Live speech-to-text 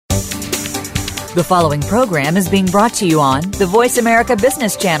The following program is being brought to you on the Voice America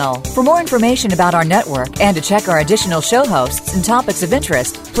Business Channel. For more information about our network and to check our additional show hosts and topics of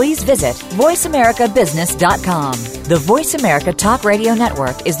interest, please visit voiceamericabusiness.com. The Voice America Talk Radio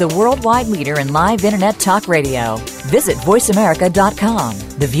Network is the worldwide leader in live Internet talk radio. Visit voiceamerica.com.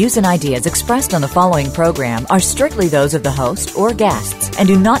 The views and ideas expressed on the following program are strictly those of the host or guests and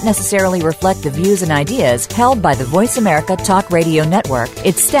do not necessarily reflect the views and ideas held by the Voice America Talk Radio Network,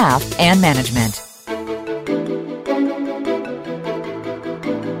 its staff, and management.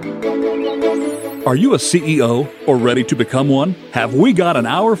 Are you a CEO or ready to become one? Have we got an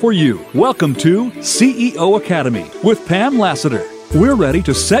hour for you? Welcome to CEO Academy with Pam Lassiter. We're ready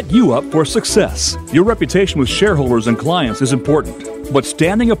to set you up for success. Your reputation with shareholders and clients is important, but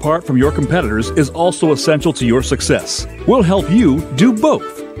standing apart from your competitors is also essential to your success. We'll help you do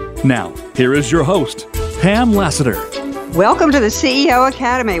both. Now, here is your host, Pam Lassiter. Welcome to the CEO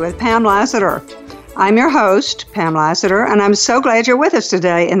Academy with Pam Lassiter. I'm your host, Pam Lassiter, and I'm so glad you're with us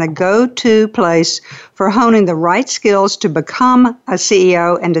today in the go-to place for honing the right skills to become a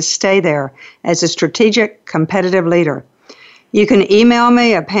CEO and to stay there as a strategic, competitive leader. You can email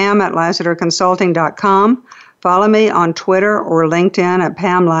me at pam@lassiterconsulting.com, follow me on Twitter or LinkedIn at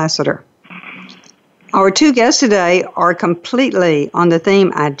Pam Lassiter. Our two guests today are completely on the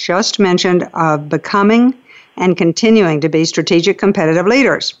theme I just mentioned of becoming and continuing to be strategic, competitive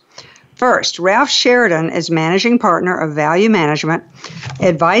leaders. First, Ralph Sheridan is Managing Partner of Value Management,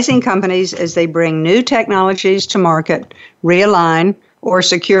 advising companies as they bring new technologies to market, realign, or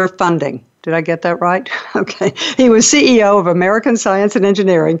secure funding. Did I get that right? Okay. He was CEO of American Science and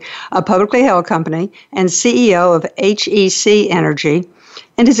Engineering, a publicly held company, and CEO of HEC Energy,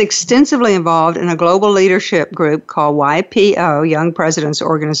 and is extensively involved in a global leadership group called YPO, Young Presidents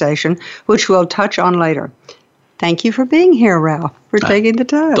Organization, which we'll touch on later. Thank you for being here, Ralph, for taking the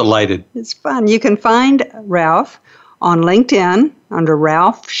time. Delighted. It's fun. You can find Ralph on LinkedIn under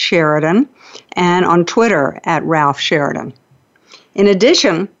Ralph Sheridan and on Twitter at Ralph Sheridan. In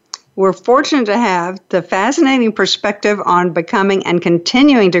addition, we're fortunate to have the fascinating perspective on becoming and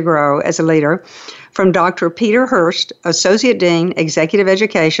continuing to grow as a leader from Dr. Peter Hirst, Associate Dean, Executive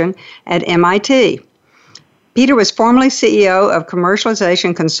Education at MIT. Peter was formerly CEO of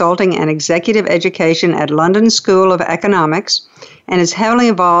Commercialization Consulting and Executive Education at London School of Economics and is heavily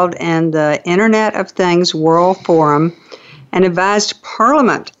involved in the Internet of Things World Forum and advised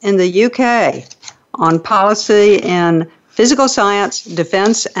Parliament in the UK on policy in physical science,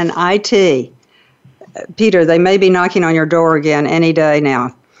 defense, and IT. Peter, they may be knocking on your door again any day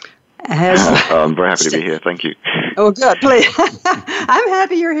now. I'm very happy to be here. Thank you. Oh, good. Please. I'm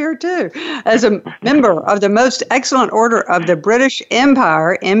happy you're here, too. As a member of the Most Excellent Order of the British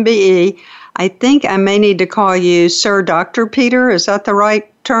Empire, MBE, I think I may need to call you Sir Dr. Peter. Is that the right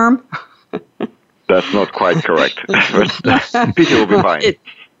term? That's not quite correct. But Peter will be fine.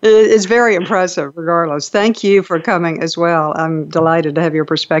 It's very impressive, regardless. Thank you for coming as well. I'm delighted to have your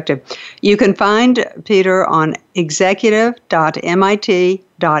perspective. You can find Peter on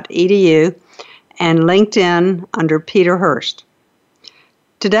executive.mit.edu and LinkedIn under Peter Hirst.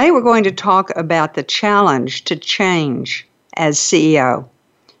 Today we're going to talk about the challenge to change as CEO.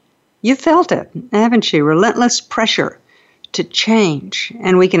 You felt it, haven't you? Relentless pressure to change,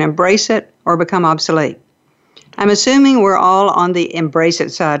 and we can embrace it or become obsolete. I'm assuming we're all on the embrace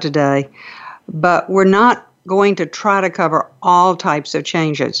it side today, but we're not going to try to cover all types of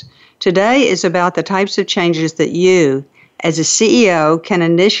changes. Today is about the types of changes that you, as a CEO, can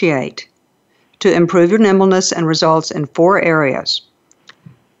initiate to improve your nimbleness and results in 4 areas.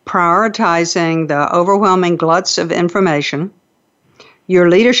 Prioritizing the overwhelming gluts of information, your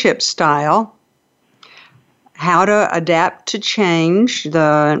leadership style, how to adapt to change,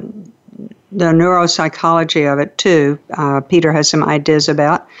 the neuropsychology of it, too, Peter has some ideas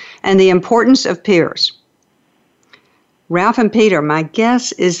about, and the importance of peers. Ralph and Peter, my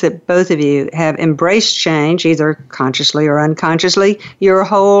guess is that both of you have embraced change, either consciously or unconsciously, your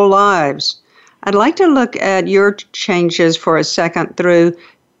whole lives. I'd like to look at your changes for a second through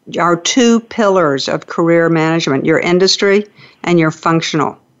our 2 pillars of career management, your industry and your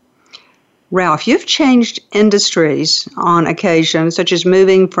functional. Ralph, you've changed industries on occasion, such as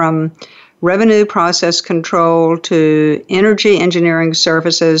moving from revenue process control to energy engineering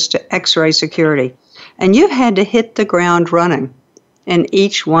services to X-ray security. And you've had to hit the ground running in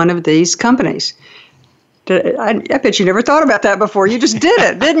each one of these companies. I bet you never thought about that before. You just did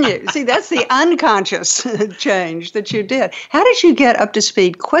it, didn't you? See, that's the unconscious change that you did. How did you get up to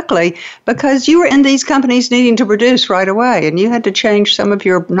speed quickly? Because you were in these companies needing to produce right away, and you had to change some of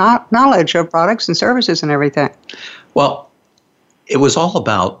your knowledge of products and services and everything. Well, it was all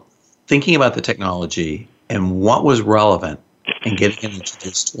about thinking about the technology and what was relevant and getting it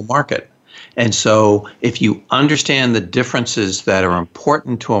introduced to a market. And so if you understand the differences that are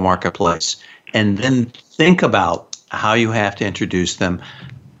important to a marketplace and then think about how you have to introduce them,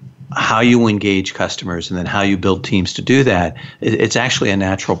 how you engage customers, and then how you build teams to do that, it's actually a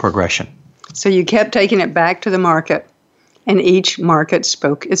natural progression. So you kept taking it back to the market, and each market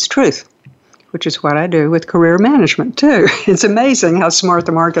spoke its truth, which is what I do with career management too. It's amazing how smart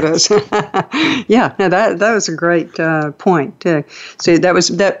the market is. Yeah, no, that was a great point too. So that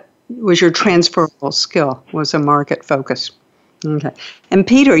was your transferable skill, was a market focus. Okay. And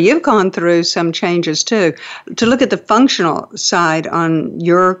Peter, you've gone through some changes too. To look at the functional side on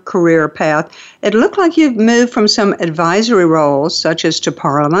your career path, it looked like you've moved from some advisory roles, such as to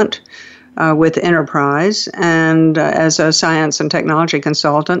Parliament, with Enterprise and as a science and technology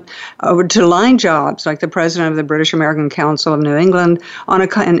consultant, over to line jobs like the president of the British American Council of New England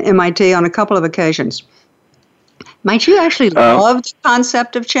and MIT on a couple of occasions. Might you actually love the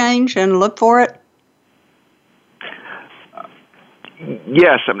concept of change and look for it?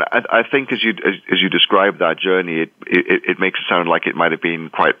 Yes, I think as you describe that journey, it makes it sound like it might have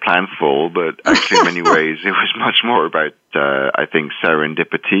been quite planful, but actually in many ways it was much more about I think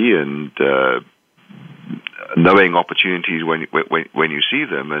serendipity and knowing opportunities when you see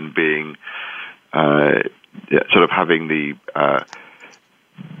them, and being sort of having the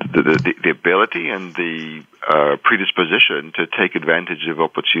ability and the predisposition to take advantage of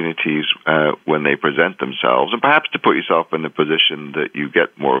opportunities when they present themselves, and perhaps to put yourself in a position that you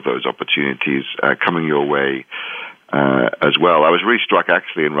get more of those opportunities coming your way as well. I was really struck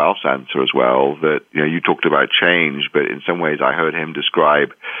actually in Ralph's answer as well that you talked about change, but in some ways I heard him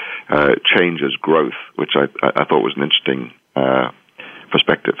describe change as growth, which I thought was an interesting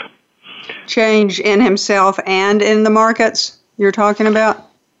perspective. Change in himself and in the markets you're talking about?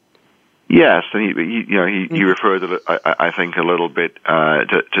 Yes, and he referred, I think, a little bit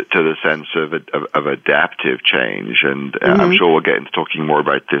to the sense of adaptive change, and I'm sure we'll get into talking more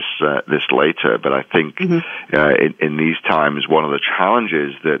about this later. But I think in these times, one of the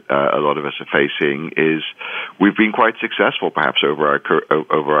challenges that a lot of us are facing is we've been quite successful, perhaps over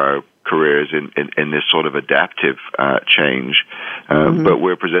our careers in this sort of adaptive change, but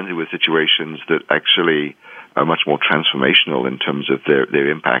we're presented with situations that actually are much more transformational in terms of their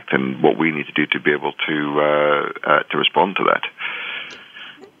impact and what we need to do to be able to respond to that.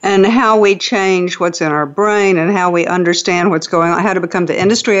 And how we change what's in our brain and how we understand what's going on, how to become the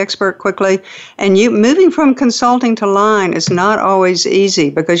industry expert quickly. And you moving from consulting to line is not always easy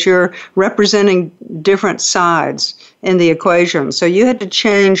because you're representing different sides in the equation. So you had to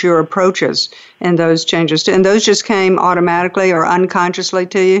change your approaches in those changes. And those just came automatically or unconsciously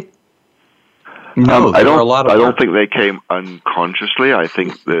to you? No, I don't think they came unconsciously. I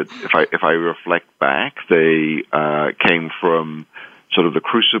think that if I reflect back, they came from sort of the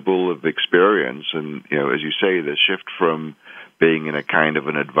crucible of experience, and as you say, the shift from being in a kind of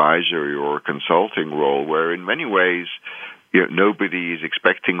an advisory or a consulting role, where in many ways, nobody is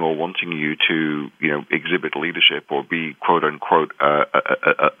expecting or wanting you to, exhibit leadership or be quote unquote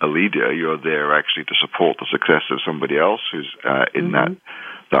a leader. You're there actually to support the success of somebody else who's in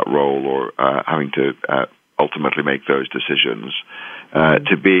that role or having to ultimately make those decisions,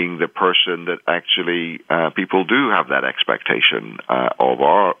 to being the person that actually people do have that expectation of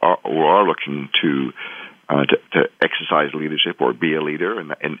or are looking to exercise leadership or be a leader in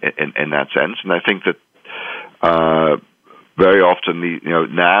that sense. And I think that very often,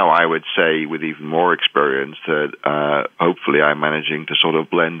 now I would say with even more experience that hopefully I'm managing to sort of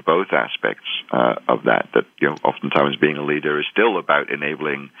blend both aspects of that. That oftentimes being a leader is still about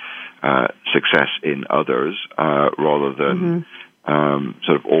enabling success in others rather than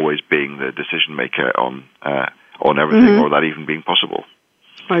sort of always being the decision maker on everything or that even being possible.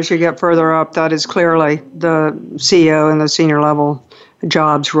 As you get further up, that is clearly the CEO and the senior level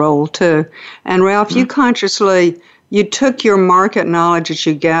jobs role too. And Ralph, you took your market knowledge that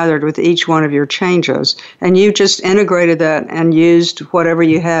you gathered with each one of your changes, and you just integrated that and used whatever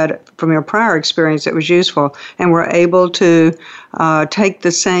you had from your prior experience that was useful, and were able to take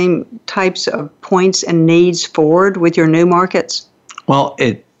the same types of points and needs forward with your new markets? Well,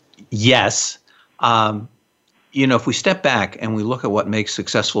 yes. If we step back and we look at what makes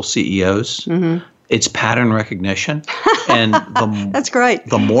successful CEOs, it's pattern recognition. And that's great.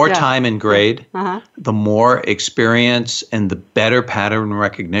 The more time in grade, the more experience and the better pattern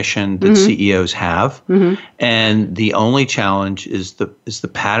recognition that CEOs have. And the only challenge is the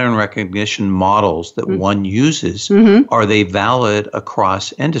pattern recognition models that one uses. Are they valid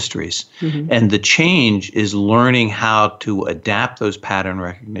across industries? And the change is learning how to adapt those pattern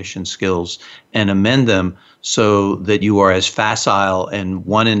recognition skills and amend them so that you are as facile in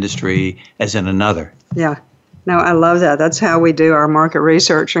one industry as in another. Yeah. No, I love that. That's how we do our market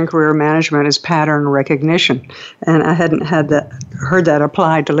research and career management is pattern recognition. And I hadn't heard that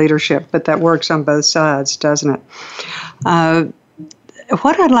applied to leadership, but that works on both sides, doesn't it?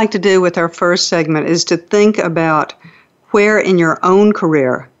 What I'd like to do with our first segment is to think about where in your own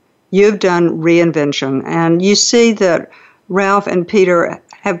career you've done reinvention. And you see that Ralph and Peter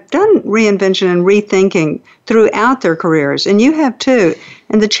have done reinvention and rethinking throughout their careers, and you have too.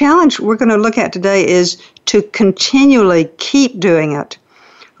 And the challenge we're going to look at today is to continually keep doing it,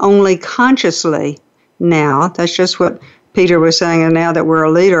 only consciously now. That's just what Peter was saying, and now that we're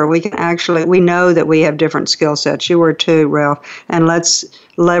a leader, we know that we have different skill sets. You were too, Ralph, and let's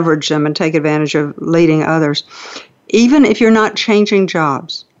leverage them and take advantage of leading others. Even if you're not changing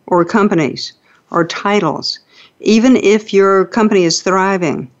jobs or companies or titles, even if your company is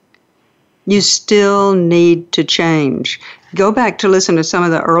thriving, you still need to change. Go back to listen to some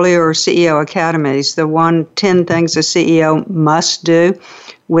of the earlier CEO academies, the 10 things a CEO must do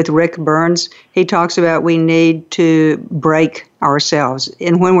with Rick Burns. He talks about we need to break ourselves.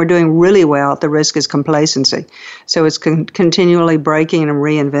 And when we're doing really well, the risk is complacency. So it's continually breaking and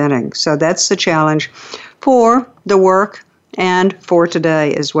reinventing. So that's the challenge for the work and for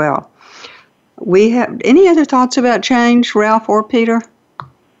today as well. We have any other thoughts about change, Ralph or Peter?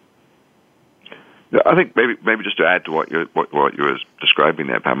 I think maybe just to add to what you were describing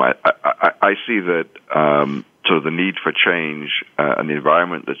there, Pam, I see that sort of the need for change and the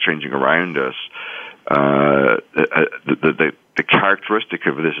environment that's changing around us. The characteristic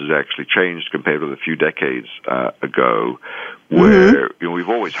of this has actually changed compared with a few decades ago, where we've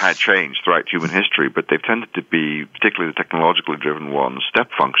always had change throughout human history, but they've tended to be, particularly the technologically driven ones, step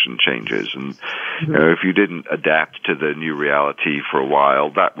function changes. And if you didn't adapt to the new reality for a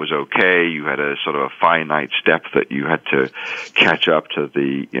while, that was okay. You had a sort of a finite step that you had to catch up to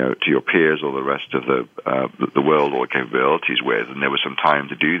to your peers or the rest of the world or capabilities with, and there was some time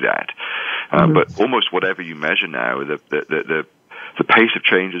to do that. But almost whatever you measure now, the pace of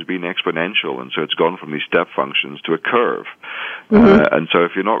change has been exponential, and so it's gone from these step functions to a curve. And so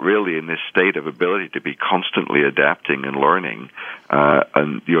if you're not really in this state of ability to be constantly adapting and learning,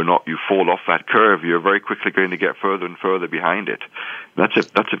 and you fall off that curve, you're very quickly going to get further and further behind it.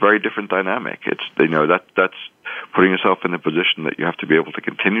 That's a very different dynamic. It's that's putting yourself in a position that you have to be able to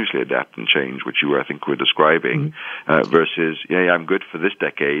continuously adapt and change, which I think were describing, versus, I'm good for this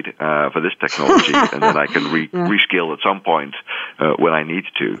decade, for this technology, and then I can reskill at some point when I need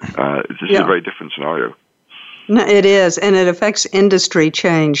to. This is a very different scenario. No, it is, and it affects industry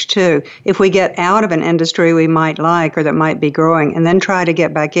change, too. If we get out of an industry we might like or that might be growing and then try to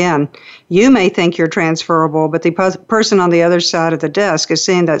get back in, you may think you're transferable, but the person on the other side of the desk is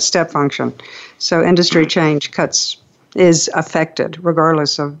seeing that step function. So industry change is affected,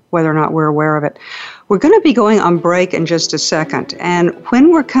 regardless of whether or not we're aware of it. We're going to be going on break in just a second, and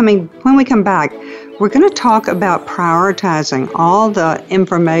when we come back, we're going to talk about prioritizing all the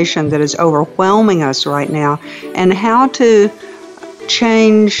information that is overwhelming us right now and how to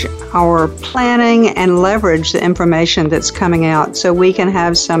change our planning and leverage the information that's coming out so we can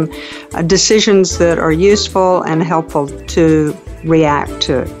have some decisions that are useful and helpful to react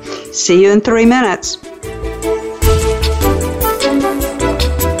to. See you in 3 minutes.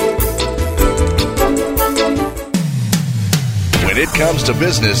 When it comes to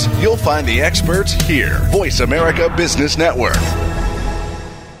business, you'll find the experts here. Voice America Business Network.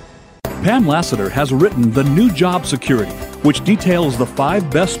 Pam Lassiter has written The New Job Security, which details the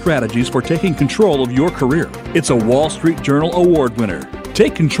 5 best strategies for taking control of your career. It's a Wall Street Journal award winner.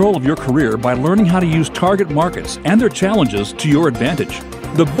 Take control of your career by learning how to use target markets and their challenges to your advantage.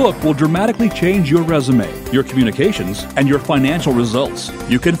 The book will dramatically change your resume, your communications, and your financial results.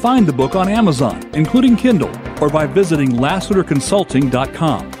 You can find the book on Amazon, including Kindle, or by visiting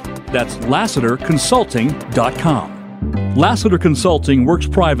LassiterConsulting.com. That's LassiterConsulting.com. Lassiter Consulting works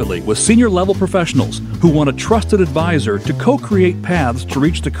privately with senior-level professionals who want a trusted advisor to co-create paths to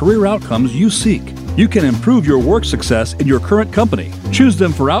reach the career outcomes you seek. You can improve your work success in your current company, choose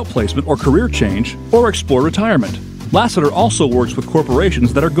them for outplacement or career change, or explore retirement. Lassiter also works with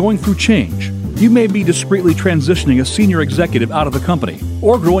corporations that are going through change. You may be discreetly transitioning a senior executive out of the company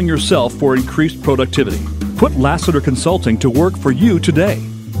or growing yourself for increased productivity. Put Lassiter Consulting to work for you today.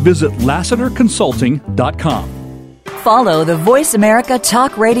 Visit LassiterConsulting.com. Follow the Voice America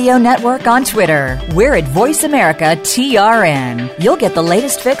Talk Radio Network on Twitter. We're at Voice America TRN. You'll get the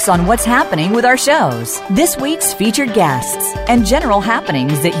latest fix on what's happening with our shows, this week's featured guests, and general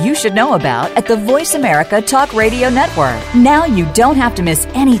happenings that you should know about at the Voice America Talk Radio Network. Now you don't have to miss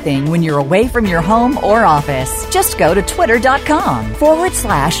anything when you're away from your home or office. Just go to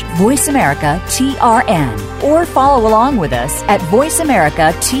twitter.com/Voice America TRN or follow along with us at Voice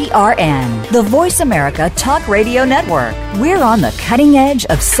America TRN, the Voice America Talk Radio Network. We're on the cutting edge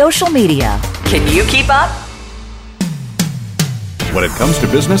of social media. Can you keep up? When it comes to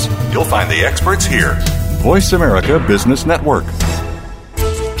business, you'll find the experts here. Voice America Business Network.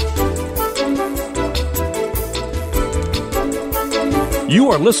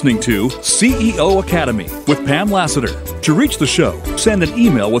 You are listening to CEO Academy with Pam Lassiter. To reach the show, send an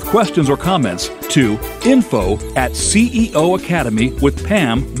email with questions or comments to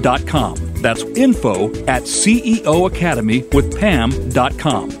info@ceoacademywithpam.com. That's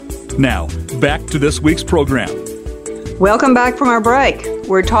info@ceoacademywithpam.com. Now, back to this week's program. Welcome back from our break.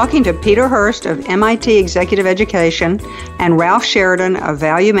 We're talking to Peter Hirst of MIT Executive Education and Ralph Sheridan of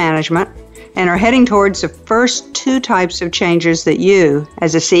Value Management, and are heading towards the first two types of changes that you,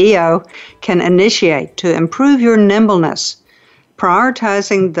 as a CEO, can initiate to improve your nimbleness,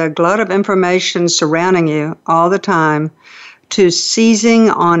 prioritizing the glut of information surrounding you all the time to seizing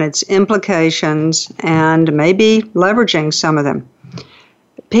on its implications and maybe leveraging some of them.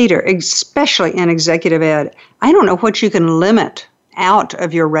 Peter, especially in executive ed, I don't know what you can limit out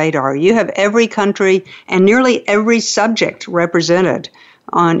of your radar. You have every country and nearly every subject represented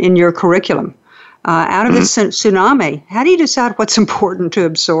in your curriculum. Out of this tsunami, how do you decide what's important to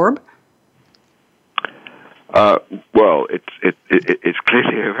absorb? Well, it's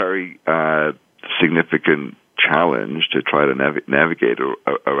clearly a very significant challenge to try to navigate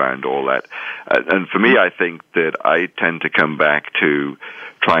around all that. And for me, I think that I tend to come back to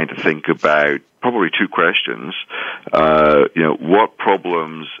trying to think about probably two questions. What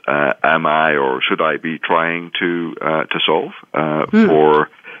problems am I or should I be trying to solve for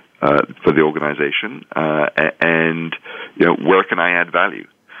the organization, and where can I add value?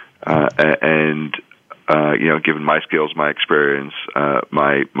 Given my skills, my experience,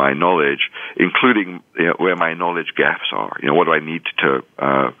 my knowledge, including where my knowledge gaps are. What do I need to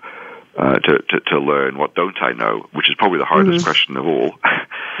learn? What don't I know? Which is probably the hardest question of all.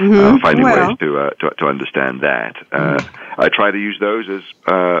 Finding ways to understand that. I try to use those as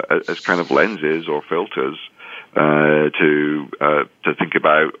kind of lenses or filters to think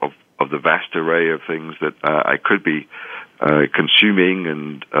about of the vast array of things that I could be consuming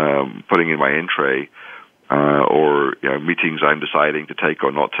and putting in my in tray. Or meetings I'm deciding to take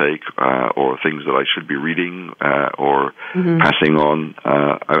or not take, or things that I should be reading or passing on.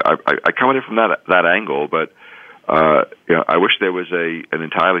 I come at it from that angle, but I wish there was an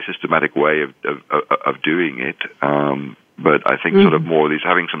entirely systematic way of doing it. But I think sort of more of these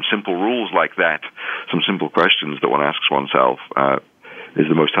having some simple rules like that, some simple questions that one asks oneself. Is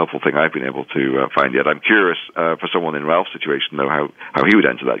the most helpful thing I've been able to find yet. I'm curious for someone in Ralph's situation, though, how he would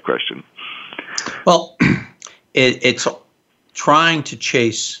answer that question. Well, it's trying to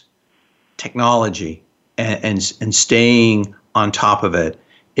chase technology and staying on top of it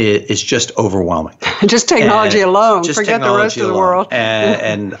is just overwhelming. Just technology alone. Forget the rest of the world.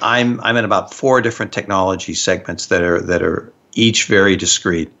 And I'm in about 4 different technology segments that are each very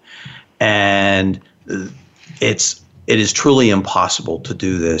discrete, and it is truly impossible to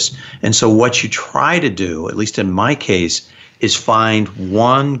do this. And so what you try to do, at least in my case, is find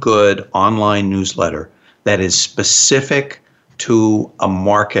one good online newsletter that is specific to a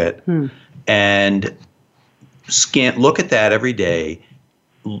market and look at that every day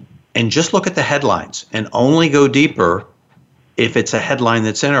and just look at the headlines and only go deeper if it's a headline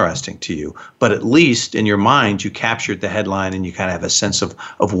that's interesting to you. But at least in your mind, you captured the headline and you kind of have a sense of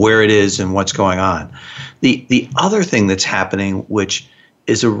where it is and what's going on. The other thing that's happening, which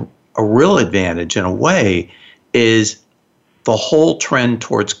is a real advantage in a way, is the whole trend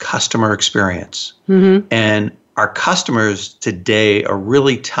towards customer experience. And our customers today are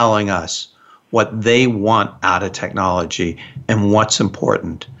really telling us what they want out of technology and what's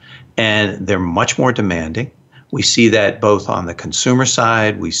important. And they're much more demanding. We see that both on the consumer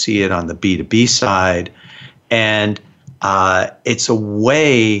side, we see it on the B2B side, and it's a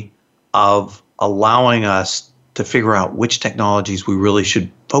way of allowing us to figure out which technologies we really should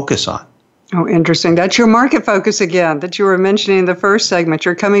focus on. Oh, interesting. That's your market focus again that you were mentioning in the first segment.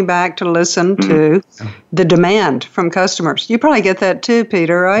 You're coming back to listen to the demand from customers. You probably get that too,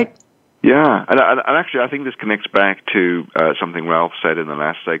 Peter, right? Yeah, and actually I think this connects back to something Ralph said in the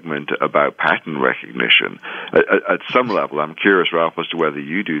last segment about pattern recognition. At some level, I'm curious, Ralph, as to whether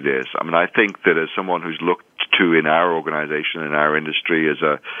you do this. I mean, I think that as someone who's looked to in our organization, in our industry, as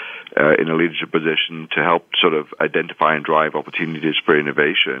in a leadership position to help sort of identify and drive opportunities for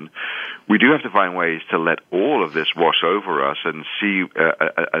innovation, we do have to find ways to let all of this wash over us and see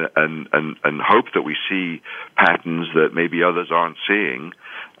and hope that we see patterns that maybe others aren't seeing.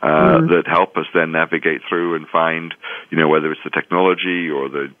 That help us then navigate through and find, whether it's the technology or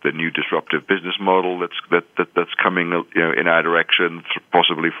the new disruptive business model that's coming, in our direction,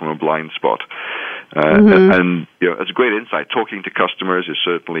 possibly from a blind spot. And it's a great insight. Talking to customers is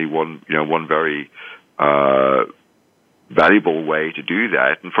certainly one very valuable way to do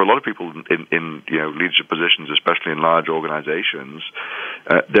that. And for a lot of people in leadership positions, especially in large organizations,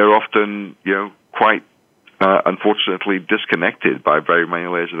 they're often quite unfortunately disconnected by very many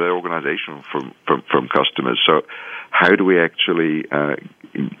layers of their organization from customers. So how do we actually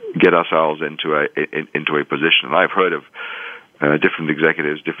get ourselves into a position? And I've heard of different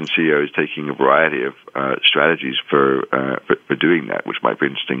executives, different CEOs taking a variety of strategies for doing that, which might be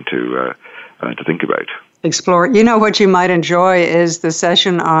interesting to think about. Explore. What you might enjoy is the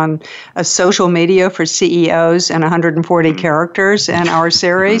session on social media for CEOs and 140 characters in our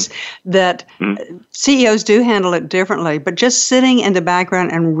series that CEOs do handle it differently, but just sitting in the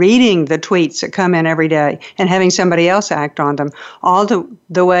background and reading the tweets that come in every day and having somebody else act on them, all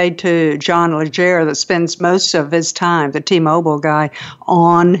the way to John Legere that spends most of his time, the T-Mobile guy,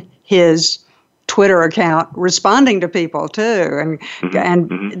 on his Twitter account responding to people too,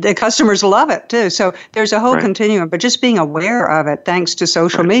 and the customers love it too. So there's a whole continuum, but just being aware of it, thanks to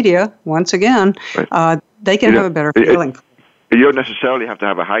social media, once again, they can have a better feeling. You don't necessarily have to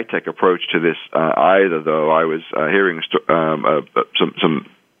have a high-tech approach to this either, though. I was hearing some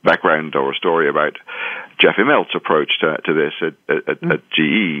background or a story about Jeff Immelt's approach to this at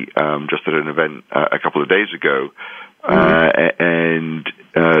GE, just at an event a couple of days ago. And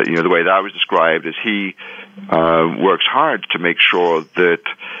the way that was described is he works hard to make sure that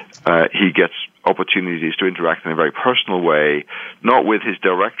he gets opportunities to interact in a very personal way, not with his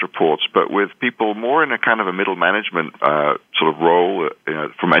direct reports, but with people more in a kind of a middle management sort of role,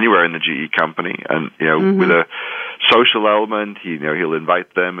 from anywhere in the GE company, and with a social element. He'll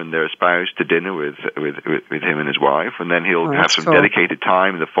invite them and their spouse to dinner with him and his wife, and then he'll have some dedicated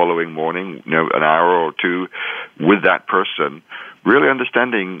time the following morning, an hour or two with that person, really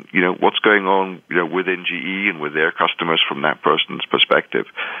understanding, what's going on, within GE and with their customers from that person's perspective.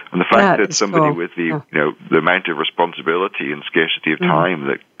 And the fact that somebody with the, the amount of responsibility and scarcity of time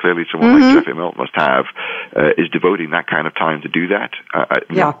that clearly someone like Jeff Immelt must have, is devoting that kind of time to do that.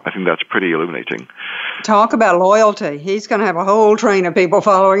 I think that's pretty illuminating. Talk about loyalty. He's going to have a whole train of people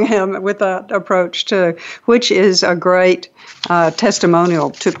following him with that approach too, which is a great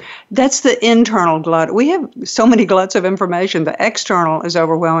testimonial to. That's the internal glut. We have so many gluts of information. The external is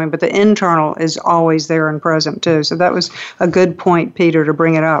overwhelming, but the internal is always there and present too. So that was a good point, Peter, to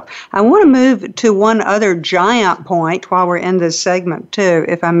bring it up. I want to move to one other giant point while we're in this segment too,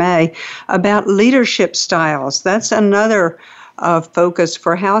 if I may, about leadership styles. That's another focus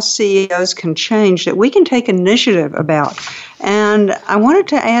for how CEOs can change that we can take initiative about. And I wanted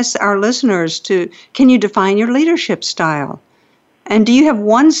to ask our listeners can you define your leadership style? And do you have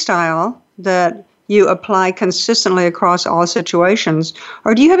one style that you apply consistently across all situations?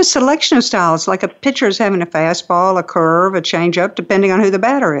 Or do you have a selection of styles, like a pitcher is having a fastball, a curve, a changeup, depending on who the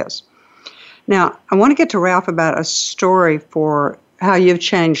batter is? Now, I want to get to Ralph about a story for how you've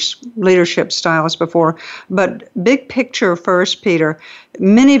changed leadership styles before. But big picture first, Peter,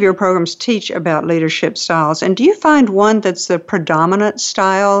 many of your programs teach about leadership styles. And do you find one that's the predominant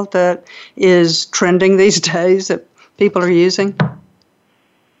style that is trending these days that people are using?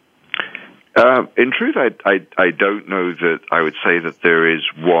 In truth, I don't know that I would say that there is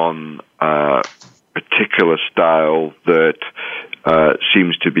one particular style that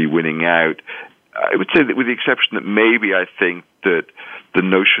seems to be winning out. I would say that with the exception that maybe I think that the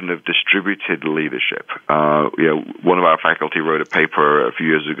notion of distributed leadership, one of our faculty wrote a paper a few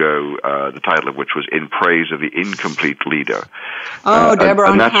years ago, the title of which was In Praise of the Incomplete Leader. Deborah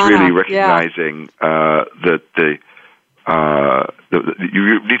and that's really recognizing that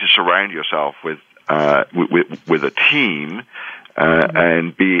you need to surround yourself with a team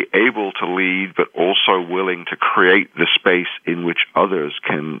and be able to lead, but also willing to create the space in which others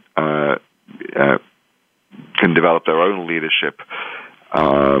can develop their own leadership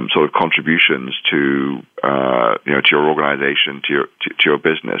sort of contributions to your organization, to your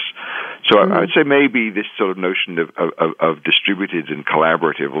business. So I would say maybe this sort of notion of distributed and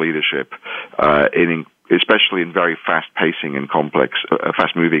collaborative leadership, especially in very fast-moving and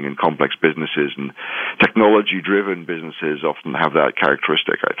complex businesses, and technology-driven businesses often have that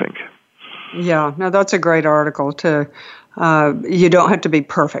characteristic, I think. Yeah, no, that's a great article too. You don't have to be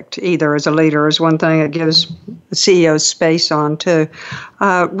perfect either as a leader is one thing it gives CEOs space on too.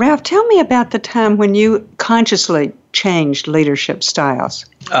 Ralph, tell me about the time when you consciously changed leadership styles.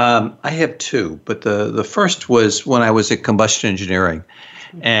 I have two, but the first was when I was at Combustion Engineering,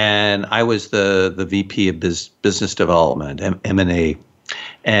 and I was the VP of Business Development, M&A,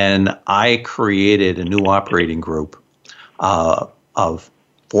 and I created a new operating group of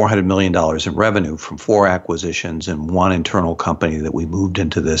 $400 million in revenue from 4 acquisitions and 1 internal company that we moved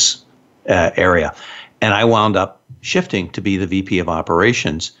into this area. And I wound up shifting to be the VP of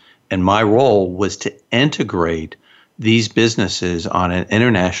Operations. And my role was to integrate these businesses on an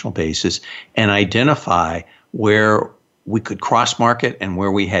international basis and identify where we could cross-market and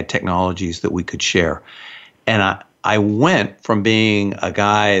where we had technologies that we could share. And I went from being a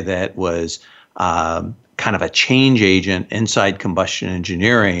guy that was kind of a change agent inside Combustion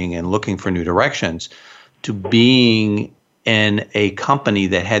Engineering and looking for new directions to being in a company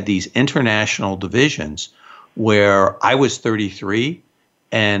that had these international divisions where I was 33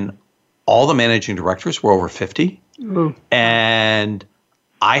 and all the managing directors were over 50. Ooh. And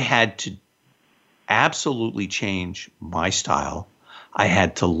I had to absolutely change my style. I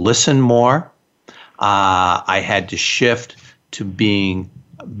had to listen more. I had to shift to being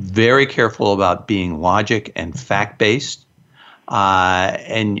very careful about being logic and fact-based,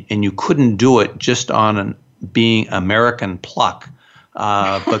 and you couldn't do it just on being American pluck,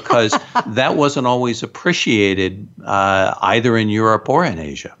 because that wasn't always appreciated either in Europe or in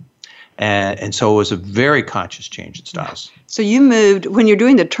Asia. And so it was a very conscious change in styles. So you moved, when you're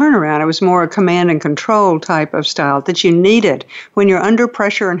doing the turnaround, it was more a command and control type of style that you needed. When you're under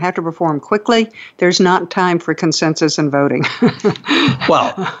pressure and have to perform quickly, there's not time for consensus and voting.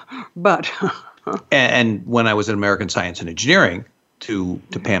 And when I was in American Science and Engineering, to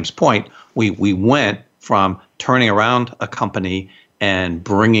Pam's point, we went from turning around a company and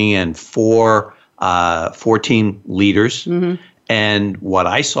bringing in 14 leaders. Mm-hmm. And what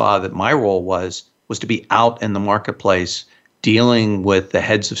I saw that my role was to be out in the marketplace dealing with the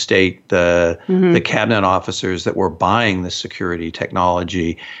heads of state, the cabinet officers that were buying the security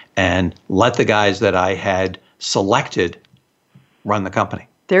technology, and let the guys that I had selected run the company.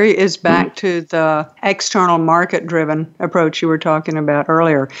 There he is back to the external market-driven approach you were talking about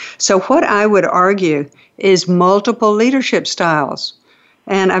earlier. So what I would argue is multiple leadership styles.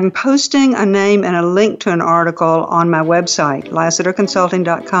 And I'm posting a name and a link to an article on my website,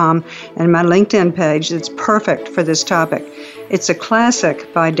 LassiterConsulting.com, and my LinkedIn page that's perfect for this topic. It's a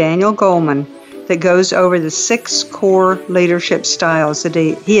classic by Daniel Goleman that goes over the 6 core leadership styles that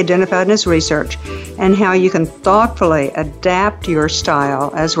he identified in his research and how you can thoughtfully adapt your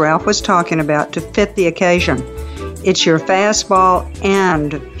style, as Ralph was talking about, to fit the occasion. It's your fastball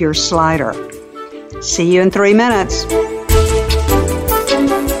and your slider. See you in 3 minutes.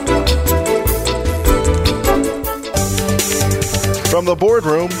 From the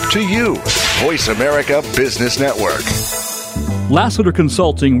boardroom to you, Voice America Business Network. Lassiter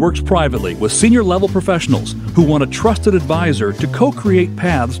Consulting works privately with senior-level professionals who want a trusted advisor to co-create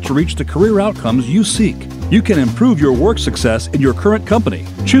paths to reach the career outcomes you seek. You can improve your work success in your current company,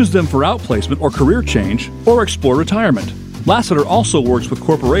 choose them for outplacement or career change, or explore retirement. Lassiter also works with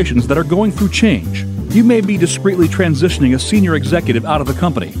corporations that are going through change. You may be discreetly transitioning a senior executive out of the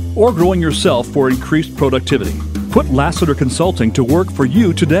company or growing yourself for increased productivity. Put Lassiter Consulting to work for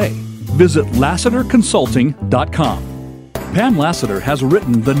you today. Visit LassiterConsulting.com. Pam Lassiter has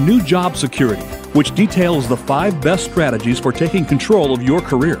written The New Job Security, which details the 5 best strategies for taking control of your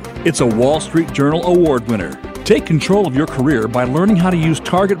career. It's a Wall Street Journal Award winner. Take control of your career by learning how to use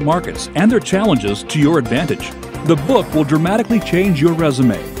target markets and their challenges to your advantage. The book will dramatically change your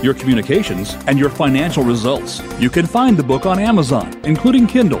resume, your communications, and your financial results. You can find the book on Amazon, including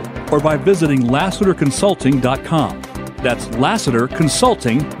Kindle, or by visiting LassiterConsulting.com. That's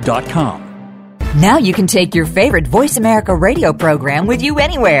LassiterConsulting.com. Now you can take your favorite Voice America radio program with you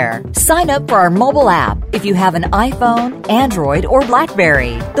anywhere. Sign up for our mobile app if you have an iPhone, Android, or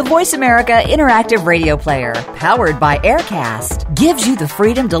BlackBerry. The Voice America Interactive Radio Player, powered by Aircast, gives you the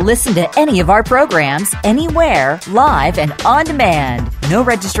freedom to listen to any of our programs anywhere, live and on demand. No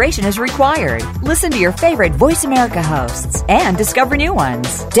registration is required. Listen to your favorite Voice America hosts and discover new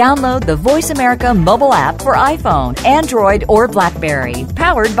ones. Download the Voice America mobile app for iPhone, Android, or BlackBerry,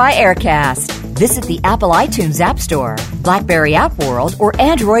 powered by Aircast. Visit the Apple iTunes App Store, BlackBerry App World, or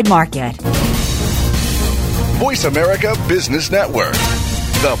Android Market. Voice America Business Network,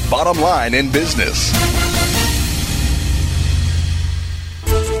 the bottom line in business.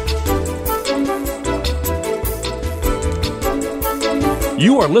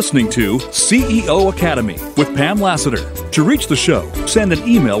 You are listening to CEO Academy with Pam Lassiter. To reach the show, send an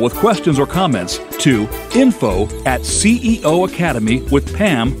email with questions or comments to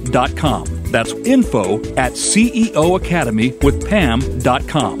info@ceoacademywithpam.com. That's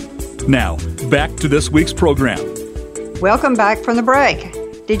info@ceoacademywithpam.com. Now, back to this week's program. Welcome back from the break.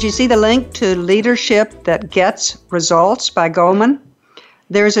 Did you see the link to Leadership That Gets Results by Goldman?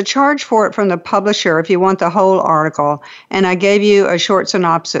 There's a charge for it from the publisher if you want the whole article, and I gave you a short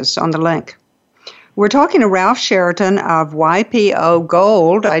synopsis on the link. We're talking to Ralph Sheridan of YPO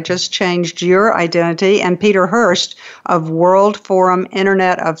Gold, I Just Changed Your Identity, and Peter Hirst of World Forum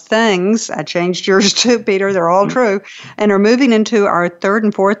Internet of Things. I changed yours too, Peter. They're all true. And are moving into our third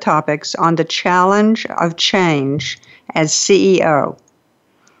and fourth topics on the challenge of change as CEO.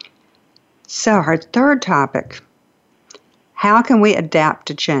 So our third topic, how can we adapt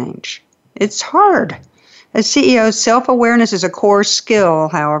to change? It's hard. As CEO, self-awareness is a core skill,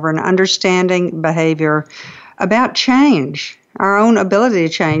 however, in understanding behavior about change. Our own ability to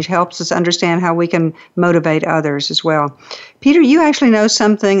change helps us understand how we can motivate others as well. Peter, you actually know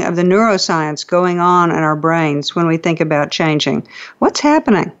something of the neuroscience going on in our brains when we think about changing. What's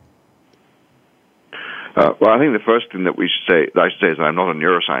happening? Well, I think the first thing that I should say is I'm not a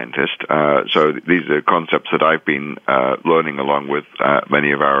neuroscientist. So these are concepts that I've been learning along with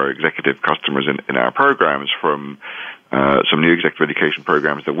many of our executive customers in our programs from some new executive education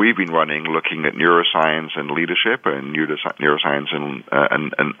programs that we've been running, looking at neuroscience and leadership and neuroscience and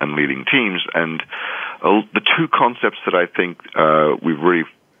leading teams. And the two concepts that I think we've really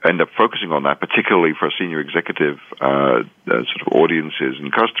end up focusing on that, particularly for senior executive sort of audiences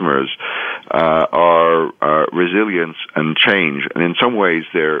and customers, are resilience and change. And in some ways,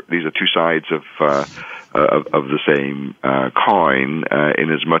 these are two sides of the same coin.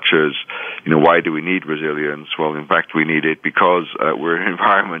 In as much as, why do we need resilience? Well, in fact, we need it because we're in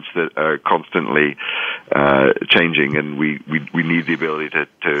environments that are constantly changing, and we need the ability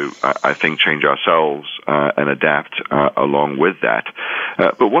to I think, change ourselves and adapt along with that.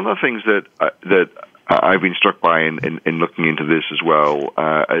 But one of the things that I've been struck by in looking into this as well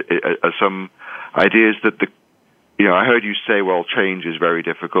are some ideas that I heard you say, well, change is very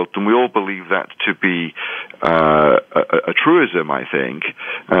difficult, and we all believe that to be a truism, I think.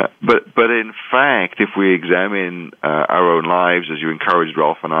 But in fact, if we examine our own lives, as you encouraged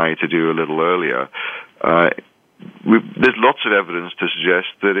Ralph and I to do a little earlier, there's lots of evidence to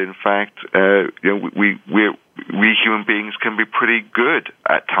suggest that, in fact, we human beings can be pretty good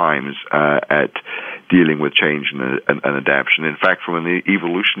at times at dealing with change and adaptation. In fact, from an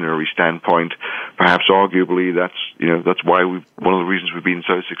evolutionary standpoint, perhaps arguably that's why one of the reasons we've been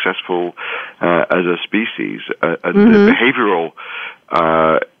so successful as a species. The behavioral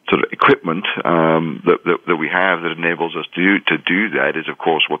sort of equipment that we have that enables us to do that is, of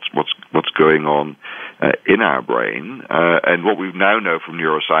course, what's going on in our brain. And what we now know from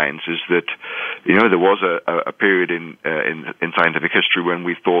neuroscience is that there was a period in scientific history when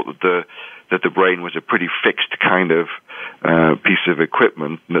we thought that the brain was a pretty fixed kind of piece of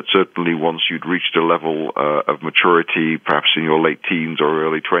equipment, and that certainly once you'd reached a level of maturity, perhaps in your late teens or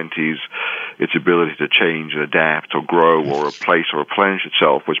early 20s, its ability to change and adapt or grow or replace or replenish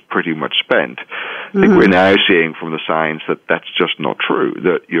itself was pretty much spent. I think we're now seeing from the science that that's just not true,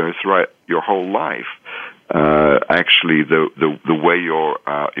 that throughout your whole life, actually the way your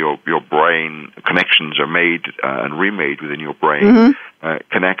brain connections are made and remade within your brain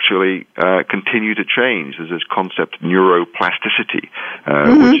can actually continue to change. There's this concept neuroplasticity,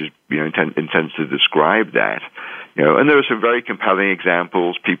 which is intends to describe that. And there are some very compelling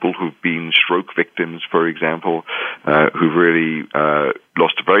examples, people who've been stroke victims, for example, who've really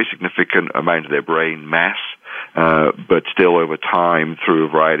lost a very significant amount of their brain mass, but still over time, through a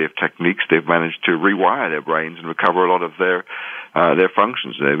variety of techniques, they've managed to rewire their brains and recover a lot of their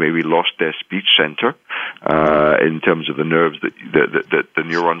functions. They maybe lost their speech center in terms of the nerves that the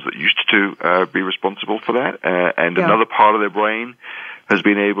neurons that used to be responsible for that, and another part of their brain has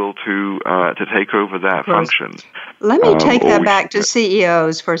been able to take over that function. Let me take that back to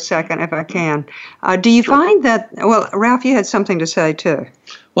CEOs for a second, if I can. Do you find that, well, Ralph, you had something to say too.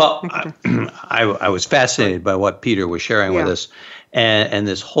 Well, I was fascinated by what Peter was sharing with us, and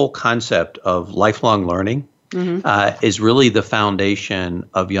this whole concept of lifelong learning is really the foundation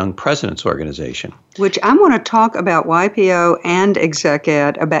of Young Presidents Organization. Which I want to talk about YPO and Exec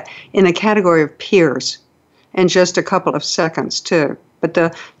Ed about in the category of peers in just a couple of seconds too. But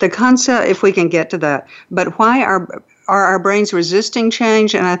the concept, if we can get to that, but why are our brains resisting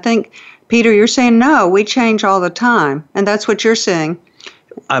change? And I think, Peter, you're saying, no, we change all the time. And that's what you're saying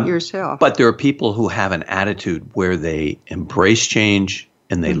yourself. But there are people who have an attitude where they embrace change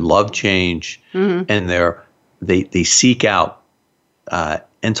and they love change and they seek out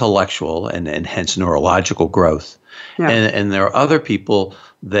intellectual and hence neurological growth. Yeah. And there are other people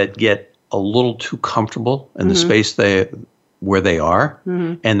that get a little too comfortable in the space where they are.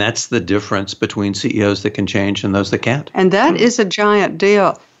 And that's the difference between CEOs that can change and those that can't. And that is a giant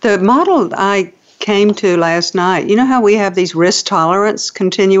deal. The model I came to last night, you know how we have these risk tolerance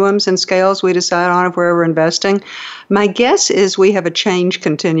continuums and scales we decide on if we're ever investing? My guess is we have a change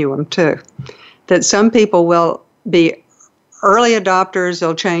continuum too, that some people will be early adopters,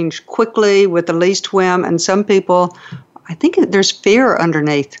 they'll change quickly with the least whim, and some people, I think there's fear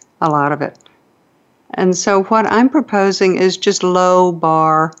underneath a lot of it. And so what I'm proposing is just low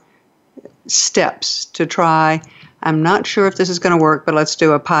bar steps to try. I'm not sure if this is going to work, but let's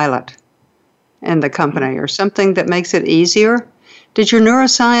do a pilot in the company or something that makes it easier. Did your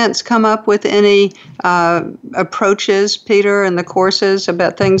neuroscience come up with any approaches, Peter, in the courses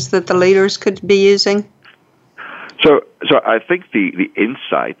about things that the leaders could be using? So I think the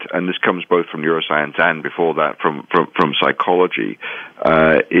insight, and this comes both from neuroscience and before that from psychology,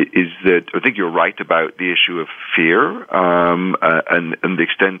 is that I think you're right about the issue of fear and the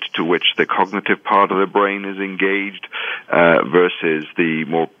extent to which the cognitive part of the brain is engaged versus the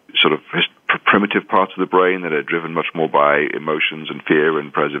more sort of primitive parts of the brain that are driven much more by emotions and fear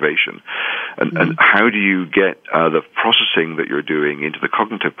and preservation. And how do you get the processing that you're doing into the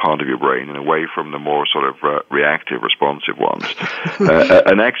cognitive part of your brain and away from the more sort of reactive, responsive ones?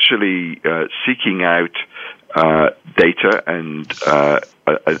 And actually seeking out data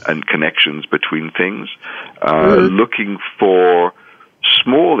and connections between things, looking for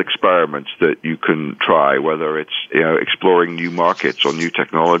small experiments that you can try, whether it's exploring new markets or new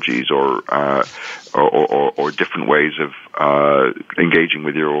technologies or different ways of engaging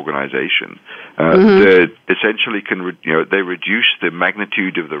with your organization that essentially can they reduce the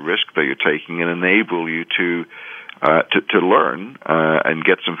magnitude of the risk that you're taking and enable you to learn and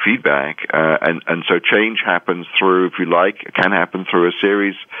get some feedback, and so change happens through, if you like, can happen through a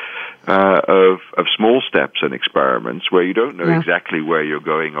series of small steps and experiments where you don't know exactly where you're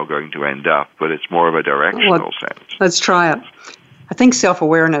going or going to end up, but it's more of a directional sense. Let's try it. I think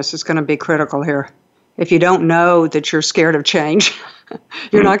self-awareness is going to be critical here. If you don't know that you're scared of change,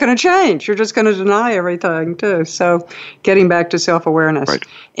 you're not going to change. You're just going to deny everything too. So, getting back to self-awareness. Right.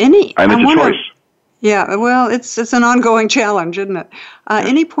 And it's a choice. Yeah, well, it's an ongoing challenge, isn't it?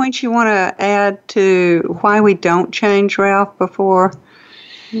 Any points you want to add to why we don't change, Ralph, before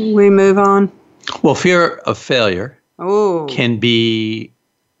we move on? Well, fear of failure can be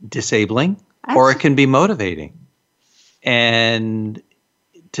disabling or it can be motivating. And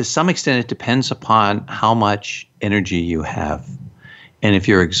to some extent, it depends upon how much energy you have. And if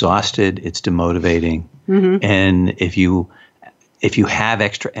you're exhausted, it's demotivating. And if you have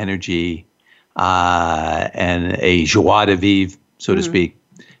extra energy, and a joie de vivre, so to speak,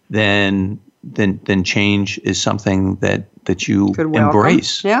 then change is something that you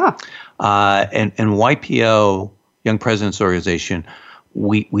embrace. Yeah. And YPO, Young Presidents Organization,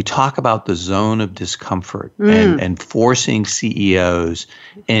 we talk about the zone of discomfort and forcing CEOs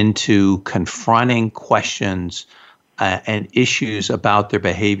into confronting questions and issues about their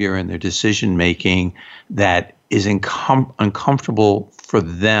behavior and their decision making that is uncomfortable for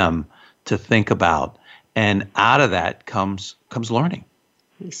them to think about, and out of that comes learning,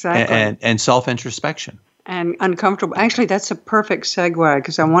 exactly, and self-introspection. and uncomfortable. Actually, that's a perfect segue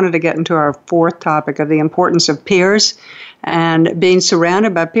because I wanted to get into our fourth topic of the importance of peers and being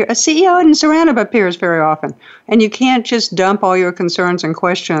surrounded by peers. A CEO isn't surrounded by peers very often. And you can't just dump all your concerns and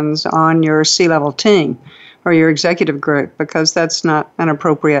questions on your C-level team or your executive group because that's not an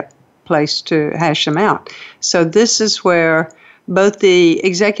appropriate place to hash them out. So this is where both the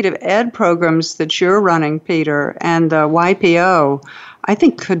executive ed programs that you're running, Peter, and the YPO, I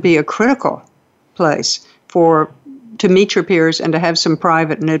think could be a critical place to meet your peers and to have some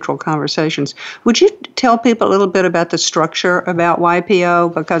private, neutral conversations. Would you tell people a little bit about the structure about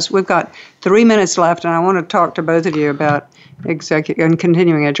YPO? Because we've got 3 minutes left, and I want to talk to both of you about executive and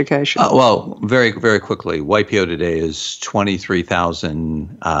continuing education. Well, very, very quickly, YPO today is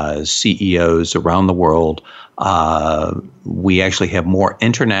 23,000 CEOs around the world. We actually have more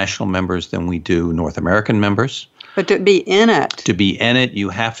international members than we do North American members. But to be in it. To be in it, you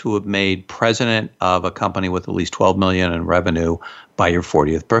have to have made president of a company with at least $12 million in revenue by your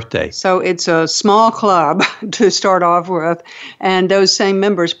 40th birthday. So it's a small club to start off with, and those same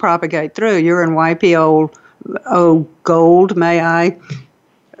members propagate through. You're in YPO Gold, may I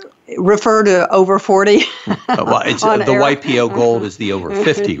refer to over 40? Well, it's, the YPO Gold is the over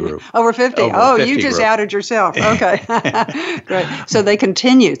 50 group. Over 50. You just group. Outed yourself. Okay. Great. So they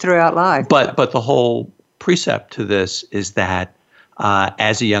continue throughout life. But the whole precept to this is that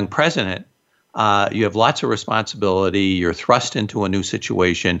as a young president, you have lots of responsibility. You're thrust into a new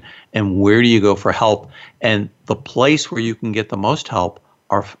situation. And where do you go for help? And the place where you can get the most help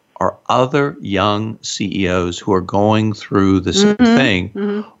are other young CEOs who are going through the same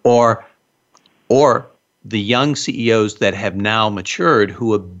thing, or the young CEOs that have now matured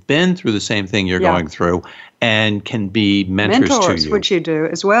who have been through the same thing you're going through and can be mentors to you. Which you do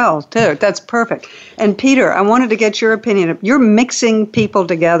as well, too. That's perfect. And Peter, I wanted to get your opinion. You're mixing people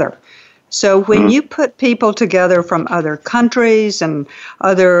together. So when you put people together from other countries and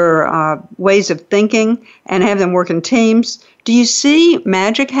other ways of thinking and have them work in teams, do you see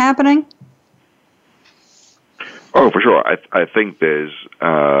magic happening? Oh, for sure. I think there's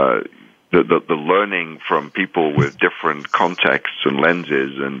the learning from people with different contexts and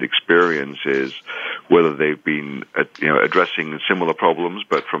lenses and experiences, whether they've been addressing similar problems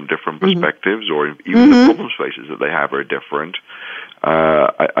but from different perspectives, or even the problem spaces that they have are different.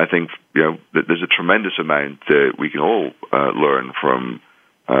 I think that there's a tremendous amount that we can all learn from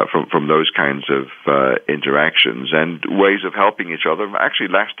those kinds of interactions and ways of helping each other, actually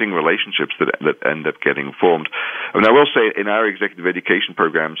lasting relationships that end up getting formed. I mean, I will say in our executive education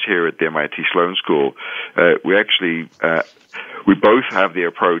programs here at the MIT Sloan School, we actually we both have the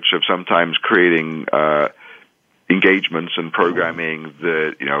approach of sometimes creating engagements and programming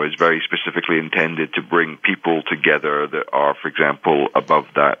that is very specifically intended to bring people together that are, for example, above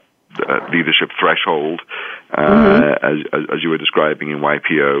that leadership threshold, as you were describing in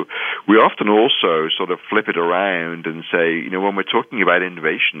YPO. We often also sort of flip it around and say, when we're talking about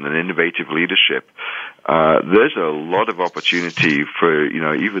innovation and innovative leadership, there's a lot of opportunity for,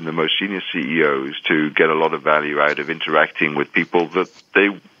 even the most senior CEOs to get a lot of value out of interacting with people that they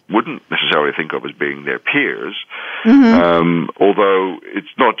wouldn't necessarily think of as being their peers, although it's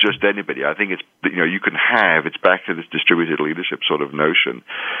not just anybody. I think it's, you can have, it's back to this distributed leadership sort of notion.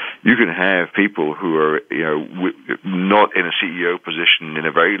 You can have people who are, not in a CEO position in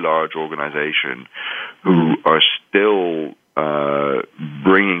a very large organization who are still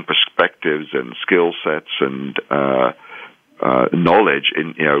bringing perspectives and skill sets and knowledge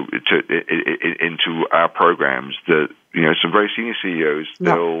into our programs that some very senior CEOs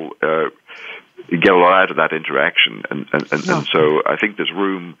still get a lot out of that interaction, and so I think there's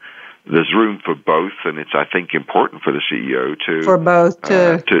room for both, and it's, I think, important for the CEO to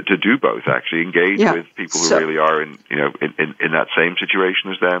do both. Actually, engage with people who really are in that same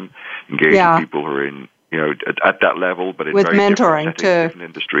situation as them. Engage with people who are in at that level, but in with very mentoring different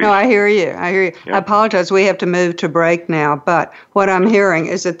industries. No, I hear you. Yeah. I apologize. We have to move to break now, but what I'm hearing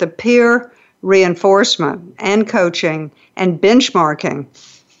is that the peer reinforcement and coaching and benchmarking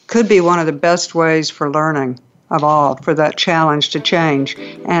could be one of the best ways for learning of all, for that challenge to change.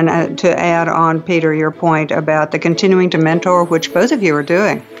 And to add on, Peter, your point about the continuing to mentor, which both of you are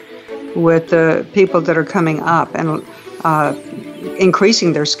doing with the people that are coming up and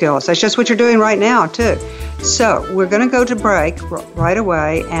increasing their skills. That's just what you're doing right now, too. So we're going to go to break right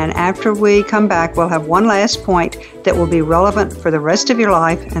away, and after we come back, we'll have one last point that will be relevant for the rest of your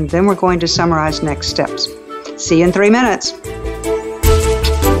life, and then we're going to summarize next steps. See you in 3 minutes.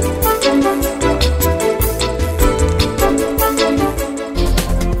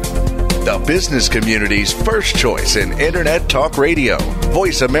 The business community's first choice in Internet Talk Radio,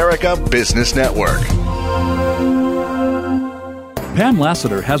 Voice America Business Network. Pam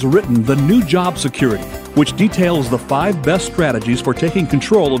Lassiter has written The New Job Security, which details the 5 best strategies for taking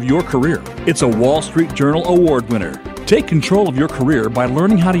control of your career. It's a Wall Street Journal Award winner. Take control of your career by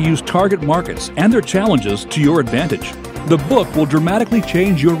learning how to use target markets and their challenges to your advantage. The book will dramatically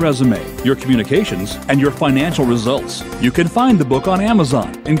change your resume, your communications, and your financial results. You can find the book on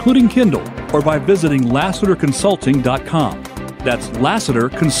Amazon, including Kindle, or by visiting LassiterConsulting.com. That's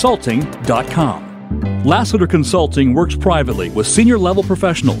LassiterConsulting.com. Lassiter Consulting works privately with senior-level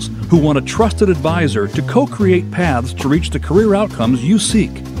professionals who want a trusted advisor to co-create paths to reach the career outcomes you seek.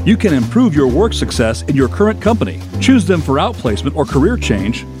 You can improve your work success in your current company, choose them for outplacement or career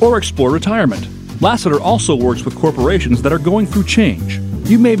change, or explore retirement. Lassiter also works with corporations that are going through change.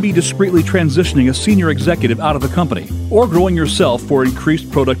 You may be discreetly transitioning a senior executive out of the company or growing yourself for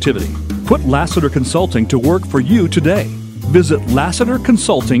increased productivity. Put Lassiter Consulting to work for you today. Visit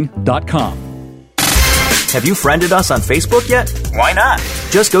LassiterConsulting.com. Have you friended us on Facebook yet? Why not?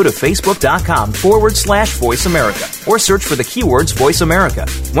 Just go to Facebook.com/Voice America or search for the keywords Voice America.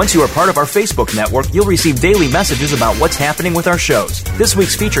 Once you are part of our Facebook network, you'll receive daily messages about what's happening with our shows, this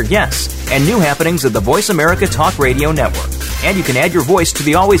week's featured guests, and new happenings of the Voice America Talk Radio Network. And you can add your voice to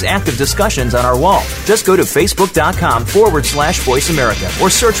the always active discussions on our wall. Just go to Facebook.com/Voice America or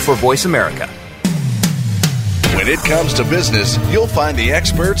search for Voice America. When it comes to business, you'll find the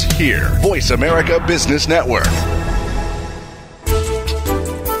experts here. Voice America Business Network.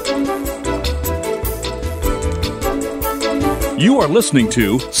 You are listening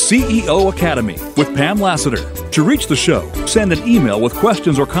to CEO Academy with Pam Lassiter. To reach the show, send an email with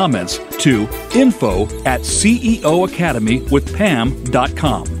questions or comments to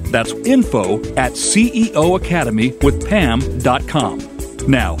info@ceoacademywithpam.com. That's info@ceoacademywithpam.com.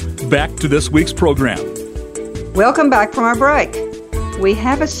 Now, back to this week's program. Welcome back from our break. We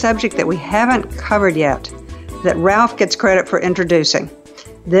have a subject that we haven't covered yet that Ralph gets credit for introducing.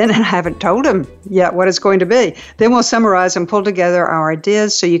 Then I haven't told him yet what it's going to be. Then we'll summarize and pull together our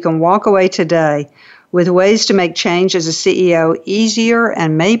ideas so you can walk away today with ways to make change as a CEO easier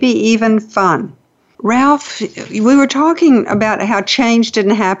and maybe even fun. Ralph, we were talking about how change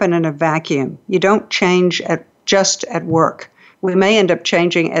didn't happen in a vacuum. You don't change just at work. We may end up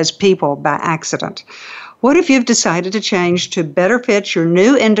changing as people by accident. What if you've decided to change to better fit your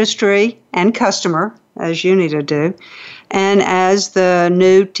new industry and customer, as you need to do, and as the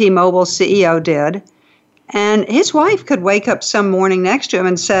new T-Mobile CEO did, and his wife could wake up some morning next to him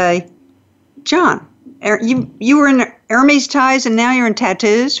and say, John, you were in Hermes ties and now you're in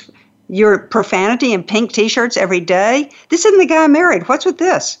tattoos? You're profanity and pink T-shirts every day? This isn't the guy I married. What's with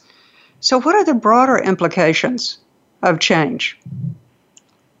this? So what are the broader implications of change?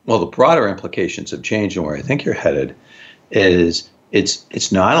 Well, the broader implications of change and where I think you're headed is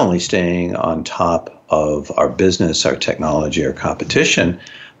it's not only staying on top of our business, our technology, our competition,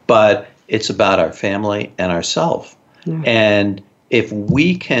 but it's about our family and ourselves. Yeah. And if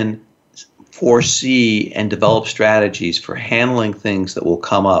we can foresee and develop strategies for handling things that will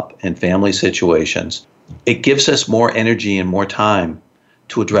come up in family situations, it gives us more energy and more time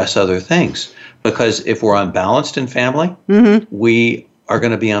to address other things. Because if we're unbalanced in family, we are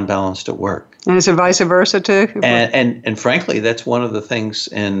going to be unbalanced at work. And is it vice versa too? And frankly, that's one of the things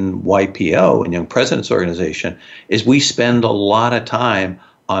in YPO, in Young Presidents Organization, is we spend a lot of time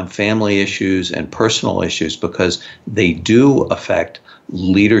on family issues and personal issues because they do affect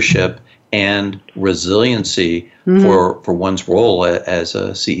leadership and resiliency for one's role as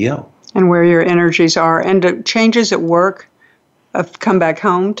a CEO. And where your energies are. And do changes at work come back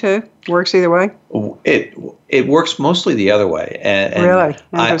home too? Works either way? It works mostly the other way. And really?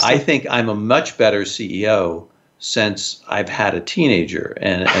 I think I'm a much better CEO since I've had a teenager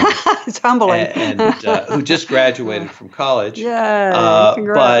and it's humbling. and who just graduated from college. Yeah,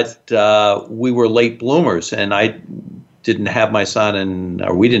 congrats. But we were late bloomers, and we didn't have our son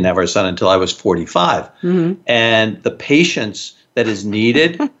until I was 45. And the patience that is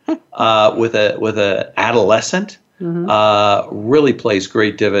needed with a adolescent really plays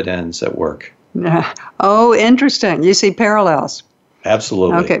great dividends at work. Oh, interesting. You see parallels.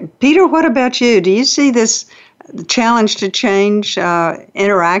 Absolutely. Okay. Peter, what about you? Do you see this challenge to change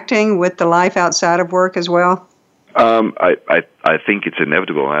interacting with the life outside of work as well? I think it's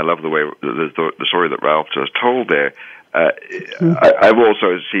inevitable. I love the way the story that Ralph just told there. I've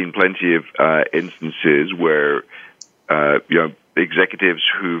also seen plenty of instances where executives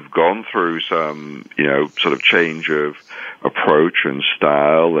who've gone through some, sort of change of approach and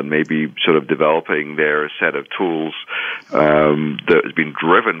style, and maybe sort of developing their set of tools that has been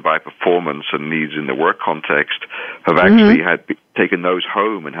driven by performance and needs in the work context, have actually taken those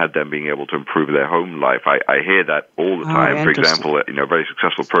home and had them being able to improve their home life. I hear that all the time. For example, a very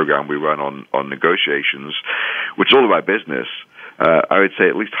successful program we run on negotiations, which is all about business. I would say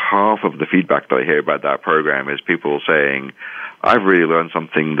at least half of the feedback that I hear about that program is people saying, I've really learned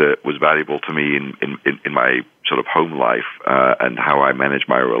something that was valuable to me in my sort of home life and how I manage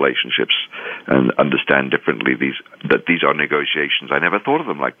my relationships, and understand differently that these are negotiations. I never thought of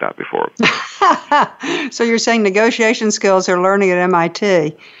them like that before. So you're saying negotiation skills they're learning at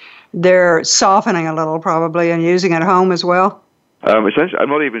MIT, they're softening a little probably and using at home as well? Essentially, I'm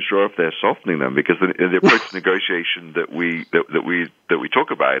not even sure if they're softening them, because the approach to negotiation that we talk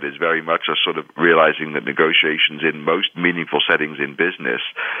about is very much a sort of realizing that negotiations in most meaningful settings in business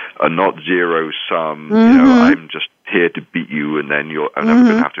are not zero sum. I'm just here to beat you, and then I'm never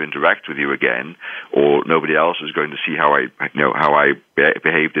going to have to interact with you again, or nobody else is going to see how I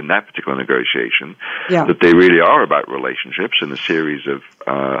behaved in that particular negotiation. Yeah. That they really are about relationships and a series of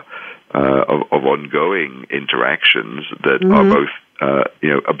ongoing interactions that are both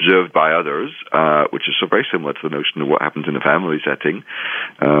observed by others, which is so very similar to the notion of what happens in a family setting.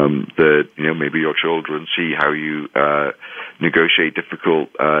 That maybe your children see how you negotiate difficult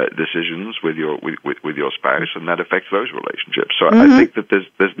decisions with your spouse, and that affects those relationships. So I think that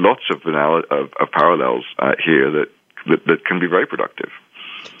there's lots of parallels here that can be very productive.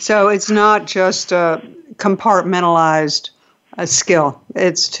 So it's not just compartmentalized a skill.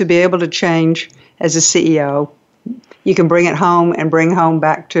 It's to be able to change as a CEO. You can bring it home and bring home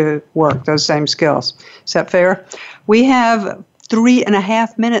back to work, those same skills. Is that fair? We have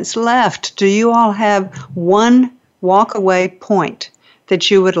 3.5 minutes left. Do you all have one walk-away point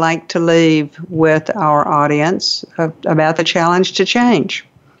that you would like to leave with our audience about the challenge to change?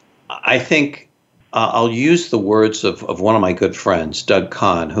 I think I'll use the words of one of my good friends, Doug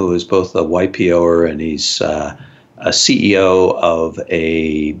Kahn, who is both a YPOer and he's a CEO of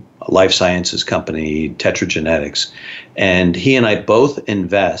a life sciences company, Tetragenetics. And he and I both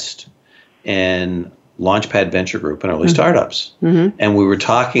invest in Launchpad Venture Group and early startups. And we were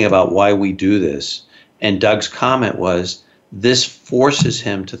talking about why we do this. And Doug's comment was, this forces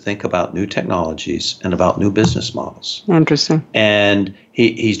him to think about new technologies and about new business models. Interesting. And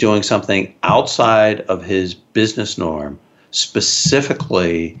he's doing something outside of his business norm,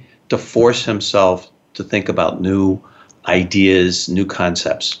 specifically to force himself to think about new ideas, new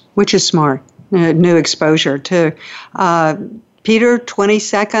concepts. Which is smart. New exposure, too. Peter, 20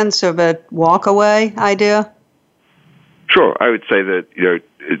 seconds of a walk-away idea? Sure. I would say that,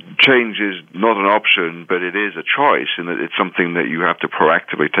 change is not an option, but it is a choice, and that it's something that you have to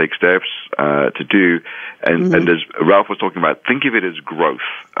proactively take steps to do. And as Ralph was talking about, think of it as growth.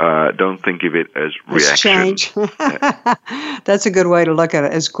 Don't think of it as reaction. Change. That's a good way to look at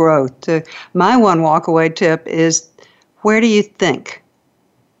it, as growth. My one walk-away tip is, where do you think?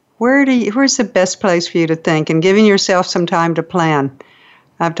 Where's the best place for you to think? And giving yourself some time to plan.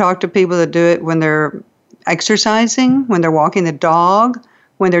 I've talked to people that do it when they're exercising, when they're walking the dog,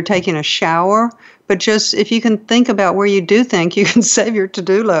 when they're taking a shower. But just if you can think about where you do think, you can save your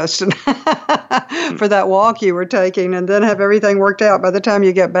to-do list for that walk you were taking, and then have everything worked out by the time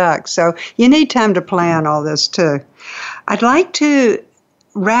you get back. So you need time to plan all this too. I'd like to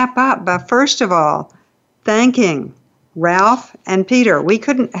wrap up by, first of all, thanking Ralph and Peter. We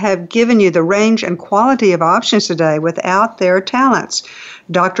couldn't have given you the range and quality of options today without their talents.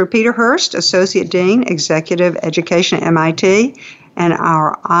 Dr. Peter Hirst, Associate Dean, Executive Education at MIT, and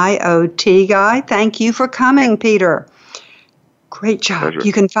our IoT guy. Thank you for coming, Peter. Great job. Pleasure.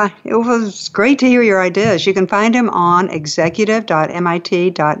 You can find, it was great to hear your ideas. You can find him on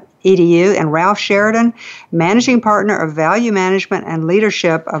executive.mit.edu, and Ralph Sheridan, Managing Partner of Value Management and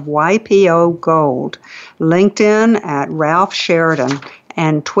Leadership of YPO Gold. LinkedIn at Ralph Sheridan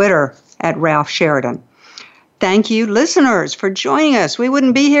and Twitter at Ralph Sheridan. Thank you, listeners, for joining us. We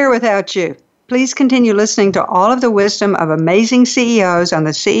wouldn't be here without you. Please continue listening to all of the wisdom of amazing CEOs on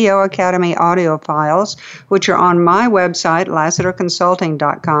the CEO Academy audio files, which are on my website,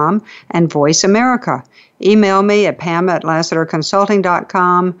 LassiterConsulting.com, and Voice America. Email me at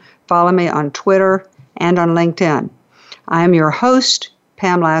pam@LassiterConsulting.com. Follow me on Twitter and on LinkedIn. I am your host,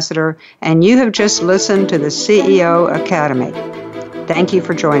 Pam Lassiter, and you have just listened to the CEO Academy. Thank you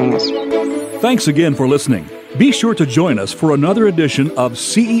for joining us. Thanks again for listening. Be sure to join us for another edition of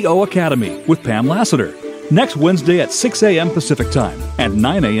CEO Academy with Pam Lassiter next Wednesday at 6 a.m. Pacific Time and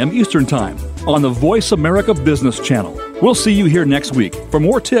 9 a.m. Eastern Time on the Voice America Business Channel. We'll see you here next week for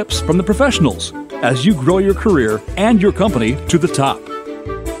more tips from the professionals as you grow your career and your company to the top.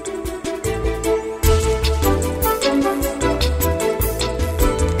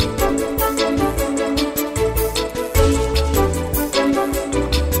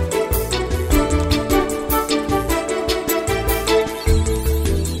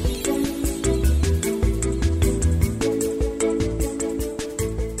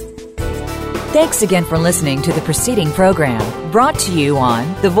 Thanks again for listening to the preceding program, brought to you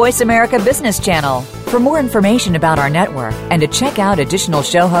on the Voice America Business Channel. For more information about our network and to check out additional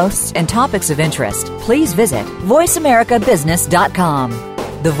show hosts and topics of interest, please visit voiceamericabusiness.com.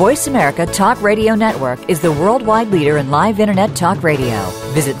 The Voice America Talk Radio Network is the worldwide leader in live Internet talk radio.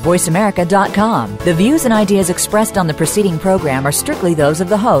 Visit voiceamerica.com. The views and ideas expressed on the preceding program are strictly those of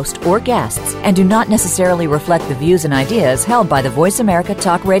the host or guests and do not necessarily reflect the views and ideas held by the Voice America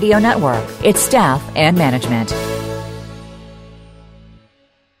Talk Radio Network, its staff, and management.